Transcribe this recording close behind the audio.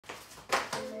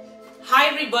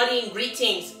everybody and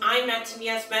greetings. I'm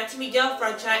Matimyas, Matty Miguel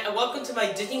Francia, and welcome to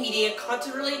my Disney Media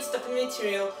content-related stuff and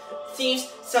material, themes,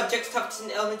 subjects, topics,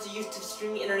 and elements used to the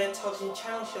streaming internet television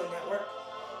channel show network,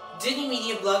 Disney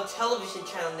Media blog television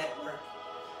channel network.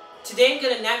 Today I'm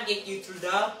going to navigate you through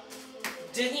the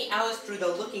Disney Alice Through the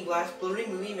Looking Glass Blu-ray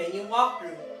movie menu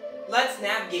walkthrough. Let's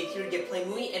navigate. Here you get play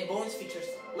movie and bonus features.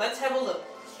 Let's have a look.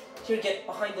 Here you get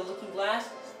Behind the Looking Glass,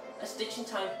 A Stitch in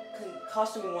Time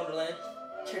Costume in Wonderland,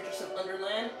 Characters of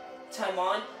Underland, Time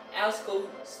On, Alice Goes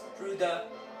Through the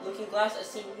Looking Glass, a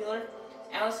scene peeler,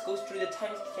 Alice Goes Through the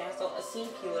Time Castle, a scene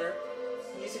peeler,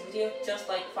 music video Just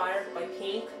Like Fire by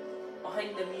Pink,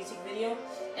 behind the music video,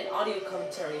 and audio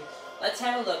commentary. Let's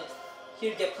have a look.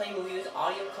 Here you get play movie with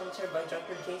audio commentary by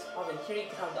Dr. James Bobbin. Here you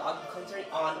can have the audio commentary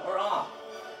on or off.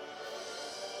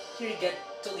 Here you get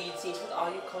deleted scenes with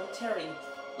audio commentary.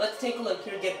 Let's take a look.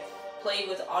 Here you get play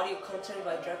with audio commentary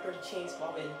by Dr. James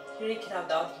Bobbin. Here you can have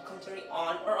the audio commentary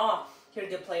on or off. Here you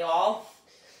get play all.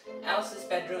 Alice's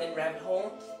Bedroom and Rabbit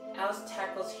Hole. Alice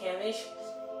Tackles Hamish.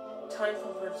 Time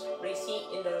comforts Racy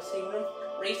in the same room.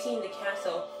 Racy in the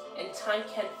castle. And Time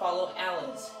Can't Follow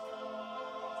Alice.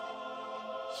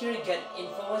 Here you get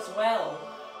info as well.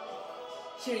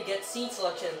 Here you get scene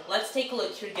selection. Let's take a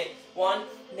look. Here you get 1.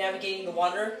 Navigating the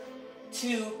Water.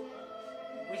 2.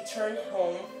 Return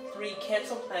Home. 3.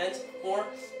 Cancel Plans. 4.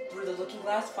 Through the Looking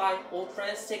Glass. 5. Old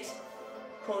Friends. 6.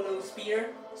 Chronosphere.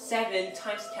 7.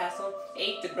 Time's Castle.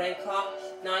 8. The Grand Clock.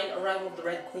 9. Arrival of the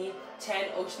Red Queen. 10.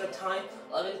 Ocean of Time.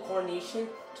 11. Coronation.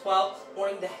 12.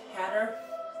 Warning the Hatter.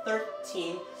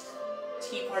 13.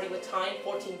 Tea Party with Time.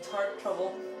 14. Tart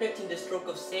Trouble. 15. The Stroke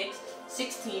of 6.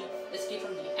 16. Escape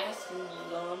from the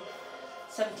Asylum.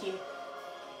 17.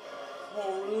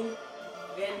 Horu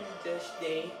Vendish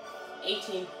Day.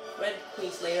 18. Red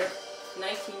Queen's Lair.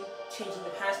 19. Changing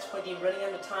the Past. 20. Running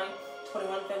Out of Time.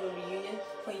 21. Family Reunion.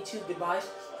 22. Goodbyes.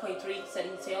 23.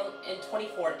 Setting Sail. And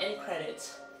 24. End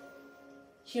Credits.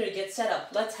 Here you get setup.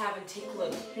 Let's have and take a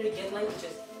look. Here you get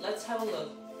languages. Let's have a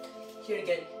look. Here you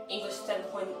get English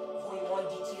 7.1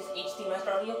 DTS HD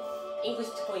Master Audio, English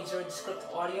 2.0 Descriptive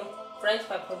Audio, French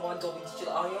 5.1 Dolby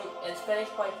Digital Audio, and Spanish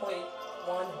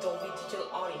 5.1 Dolby Digital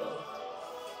Audio.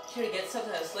 Here you get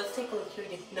subtitles. Let's take a look. Here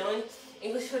you get none,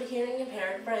 English for the hearing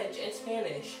impaired, French, and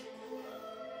Spanish.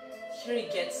 Here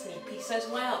you get sneak peeks as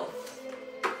well.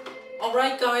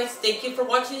 Alright guys, thank you for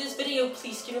watching this video.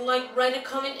 Please give a like, write a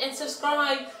comment, and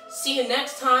subscribe. See you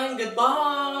next time.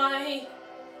 Goodbye.